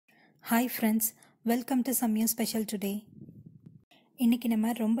Hi friends, welcome to Samya Special today. இன்னைக்கு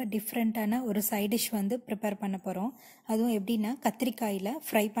நம்ம ரொம்ப டிஃப்ரெண்டான ஒரு சைட் டிஷ் வந்து ப்ரிப்பேர் பண்ண போறோம். அதுவும் எப்படின்னா கத்திரிக்காயில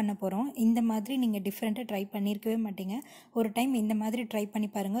ஃப்ரை பண்ண போறோம். இந்த மாதிரி நீங்க டிஃப்ரெண்டா ட்ரை பண்ணிருக்கவே மாட்டீங்க. ஒரு டைம் இந்த மாதிரி ட்ரை பண்ணி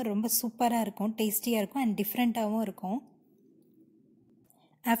பாருங்க. ரொம்ப சூப்பரா இருக்கும், டேஸ்டியா இருக்கும் and டிஃப்ரெண்டாவும் இருக்கும்.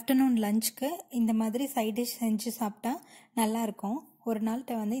 ஆஃப்டர்நூன் லஞ்சுக்கு இந்த மாதிரி சைட் டிஷ் செஞ்சு சாப்பிட்டா நல்லா இருக்கும். ஒரு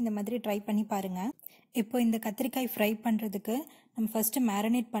நாள்கிட்ட வந்து இந்த மாதிரி ட்ரை பண்ணி பாருங்க. இப்போ இந்த கத்திரிக்காய் ஃப்ரை பண்ணுறதுக்கு நம்ம ஃபஸ்ட்டு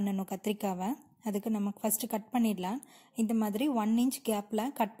மேரினேட் பண்ணணும் கத்திரிக்காவை. அதுக்கு நம்ம ஃபஸ்ட்டு கட் பண்ணிடலாம். இந்த மாதிரி 1 inch கேப்பில்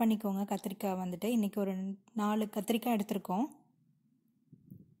கட் பண்ணிக்கோங்க. கத்திரிக்காய் வந்துட்டு இன்றைக்கி ஒரு 4 கத்திரிக்காய் எடுத்திருக்கோம்.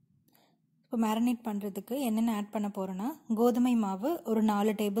 இப்போ மேரினேட் பண்ணுறதுக்கு என்னென்ன ஆட் பண்ண போகிறோன்னா, கோதுமை மாவு ஒரு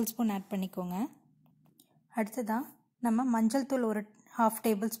 4 டேபிள் ஸ்பூன் ஆட் பண்ணிக்கோங்க. அடுத்ததான் நம்ம மஞ்சள் தூள் ஒரு 1/2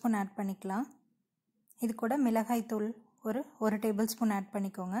 டேபிள் ஸ்பூன் ஆட் பண்ணிக்கலாம். இது கூட மிளகாய் தூள் ஒரு டேபிள் ஸ்பூன் ஆட்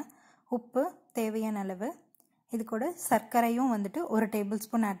பண்ணிக்கோங்க. உப்பு தேவையான அளவு. இது கூட சர்க்கரையும் வந்துட்டு ஒரு டேபிள்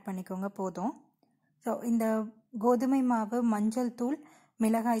ஸ்பூன் ஆட் பண்ணிக்கோங்க போதும். ஸோ இந்த கோதுமை மாவு, மஞ்சள் தூள்,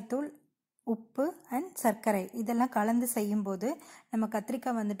 மிளகாய் தூள், உப்பு அண்ட் சர்க்கரை இதெல்லாம் கலந்து செய்யும்போது நம்ம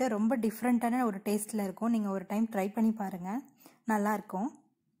கத்திரிக்காய் வந்துட்டு ரொம்ப டிஃப்ரெண்ட்டான ஒரு டேஸ்ட்டில் இருக்கும். நீங்கள் ஒரு டைம் ட்ரை பண்ணி பாருங்கள், நல்லாயிருக்கும்.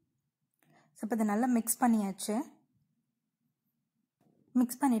 ஸோ இப்போ இதை நல்லா மிக்ஸ் பண்ணியாச்சு.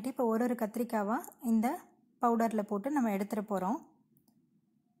 மிக்ஸ் பண்ணிவிட்டு இப்போ ஒரு கத்திரிக்காவாக இந்த பவுடரில் போட்டு நம்ம எடுத்துகிட்டு போகிறோம்.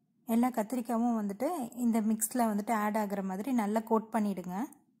 எல்லா கத்திரிக்காயும் வந்துட்டு இந்த மிக்ஸில் வந்துட்டு ஆட் ஆகிற மாதிரி நல்லா கோட் பண்ணிவிடுங்க.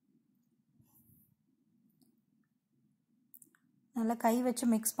 நல்லா கை வச்சு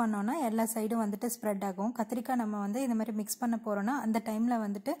மிக்ஸ் பண்ணோன்னா எல்லா சைடும் வந்துட்டு ஸ்ப்ரெட் ஆகும். கத்திரிக்காய் நம்ம வந்து இந்த மாதிரி மிக்ஸ் பண்ண போகிறோன்னா அந்த டைமில்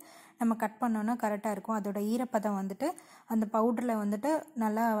வந்துட்டு நம்ம கட் பண்ணோன்னா கரெக்டாக இருக்கும். அதோட ஈரப்பதம் வந்துட்டு அந்த பவுடரில் வந்துட்டு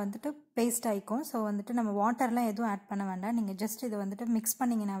நல்லா வந்துட்டு பேஸ்ட் ஆகிக்கும். ஸோ வந்துட்டு நம்ம வாட்டர்லாம் எதுவும் ஆட் பண்ண வேண்டாம். நீங்கள் ஜஸ்ட் இதை வந்துட்டு மிக்ஸ்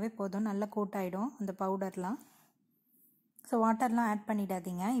பண்ணிங்கனாவே போதும், நல்லா கோட் ஆகிடும் அந்த பவுடர்லாம். ஸோ வாட்டர்லாம் ஆட்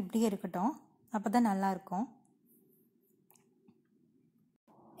பண்ணிடாதீங்க, இப்படியே இருக்கட்டும், அப்போ தான் நல்லாயிருக்கும்.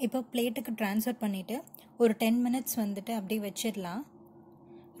 இப்போ பிளேட்டுக்கு ட்ரான்ஸ்ஃபர் பண்ணிவிட்டு ஒரு 10 minutes வந்துட்டு அப்படியே வச்சிடலாம்.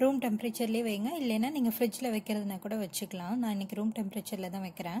 ரூம் டெம்பரேச்சர்லேயே வைங்க, இல்லைன்னா நீங்கள் ஃப்ரிட்ஜில் வைக்கிறதுனா கூட வச்சுக்கலாம். நான் இன்றைக்கி ரூம் டெம்பரேச்சரில் தான்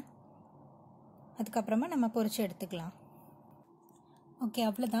வைக்கிறேன். அதுக்கப்புறமா நம்ம பொரிச்சு எடுத்துக்கலாம். ஓகே,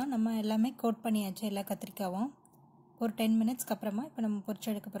 அவ்வளோதான். நம்ம எல்லாமே கோட் பண்ணியாச்சு, எல்லா கத்திரிக்காவும். ஒரு 10 minutesக்கு அப்புறமா இப்போ நம்ம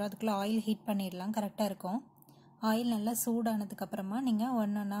பொரிச்சு எடுக்க போகிறோம். அதுக்குள்ளே ஆயில் ஹீட் பண்ணிடலாம், கரெக்டாக இருக்கும். ஆயில் நல்லா சூடானதுக்கப்புறமா நீங்கள்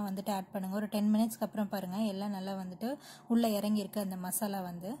ஒன்றா வந்துட்டு ஆட் பண்ணுங்கள். ஒரு 10 minutesக்கு அப்புறம் பாருங்கள், எல்லாம் நல்லா வந்துட்டு உள்ளே இறங்கியிருக்கு அந்த மசாலா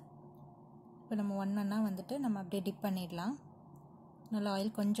வந்து. இப்போ நம்ம ஒன்றா வந்துட்டு நம்ம அப்படியே டிப் பண்ணிடலாம். நல்லா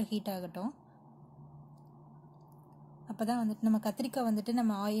ஆயில் கொஞ்சம் ஹீட் ஆகட்டும். அப்போ தான் வந்துட்டு நம்ம கத்திரிக்காய் வந்துட்டு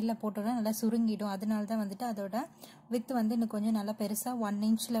நம்ம ஆயிலில் போட்டோன்னா நல்லா சுருங்கிடும். அதனால தான் வந்துட்டு அதோட வித் வந்து இன்னும் கொஞ்சம் நல்லா பெருசாக 1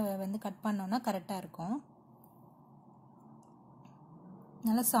 inchல வந்து கட் பண்ணோன்னா கரெக்டாக இருக்கும்.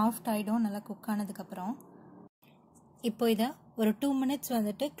 நல்லா சாஃப்ட் ஆகிடும் நல்லா குக் ஆனதுக்கப்புறம். இப்போ இதை ஒரு 2 minutes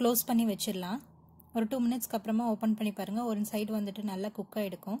வந்துட்டு க்ளோஸ் பண்ணி வச்சிடலாம். ஒரு 2 minutesக்கு அப்புறமா ஓப்பன் பண்ணி பாருங்கள். ஒரு சைடு வந்துட்டு நல்லா குக்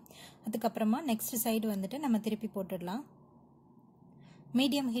ஆகிடுக்கும். அதுக்கப்புறமா நெக்ஸ்ட் சைடு வந்துட்டு நம்ம திருப்பி போட்டுடலாம்.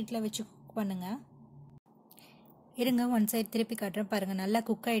 மீடியம் ஹீட்டில் வச்சு குக் பண்ணுங்கள். இருங்க, ஒன் சைடு திருப்பி காட்டுறேன் பாருங்கள், நல்லா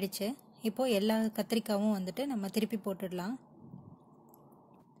குக் ஆகிடுச்சு. இப்போது எல்லா கத்திரிக்காயும் வந்துட்டு நம்ம திருப்பி போட்டுடலாம்.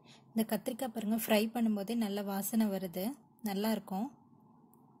 இந்த கத்திரிக்காய் பாருங்கள், ஃப்ரை பண்ணும்போதே நல்ல வாசனை வருது, நல்லாயிருக்கும்.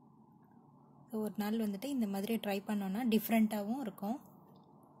 ஒரு நாள் வந்துட்டு இந்த மாதிரி ட்ரை பண்ணோன்னா டிஃப்ரெண்ட்டாகவும் இருக்கும்.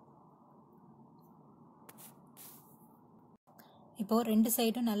 இப்போது 2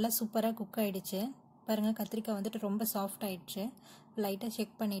 சைடும் நல்லா சூப்பராக குக் ஆகிடுச்சு பாருங்கள். கத்திரிக்காய் வந்துட்டு ரொம்ப சாஃப்ட் ஆகிடுச்சு. லைட்டாக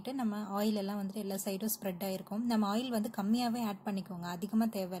செக் பண்ணிவிட்டு நம்ம ஆயிலெல்லாம் வந்துட்டு எல்லா சைடும் ஸ்ப்ரெட் ஆகிருக்கும். நம்ம ஆயில் வந்து கம்மியாகவே ஆட் பண்ணிக்கோங்க, அதிகமாக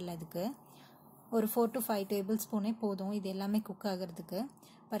தேவையில்லை. இதுக்கு ஒரு 4 to 5 டேபிள் ஸ்பூனே போதும் இது எல்லாமே குக் ஆகிறதுக்கு.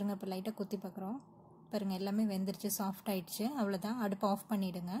 பாருங்கள், இப்போ லைட்டாக குத்தி பார்க்குறோம் பாருங்கள், எல்லாமே வெந்துருச்சு, சாஃப்ட் ஆகிடுச்சு. அவ்வளோதான், அடுப்பு ஆஃப்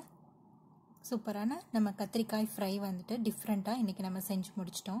பண்ணிவிடுங்க. சூப்பரான நம்ம கத்திரிக்காய் ஃப்ரை வந்துட்டு டிஃப்ரெண்ட்டாக இன்றைக்கி நம்ம செஞ்சு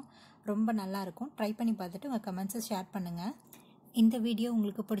முடிச்சிட்டோம். ரொம்ப நல்லாயிருக்கும். ட்ரை பண்ணி பார்த்துட்டு உங்கள் கமெண்ட்ஸை ஷேர் பண்ணுங்கள். இந்த வீடியோ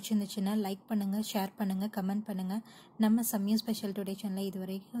உங்களுக்கு பிடிச்சிருந்துச்சுன்னா லைக் பண்ணுங்கள், ஷேர் பண்ணுங்கள், கமெண்ட் பண்ணுங்கள். நம்ம சம்யா ஸ்பெஷல் டுடே சேனலை இது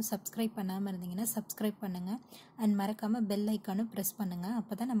வரைக்கும் சப்ஸ்கிரைப் பண்ணாமல் இருந்தீங்கன்னா சப்ஸ்கிரைப் பண்ணுங்கள். அண்ட் மறக்காமல் பெல் ஐக்கானும் ப்ரெஸ் பண்ணுங்கள்.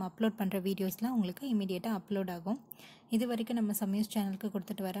 அப்போ தான் நம்ம அப்லோட் பண்ணுற வீடியோஸ்லாம் உங்களுக்கு இமீடியட்டாக அப்லோட் ஆகும். இது வரைக்கும் நம்ம சம்யாஸ் சேனலுக்கு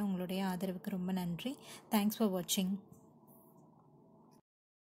கொடுத்துட்டு வர உங்களுடைய ஆதரவுக்கு ரொம்ப நன்றி. தேங்க்ஸ் ஃபார் வாட்சிங்.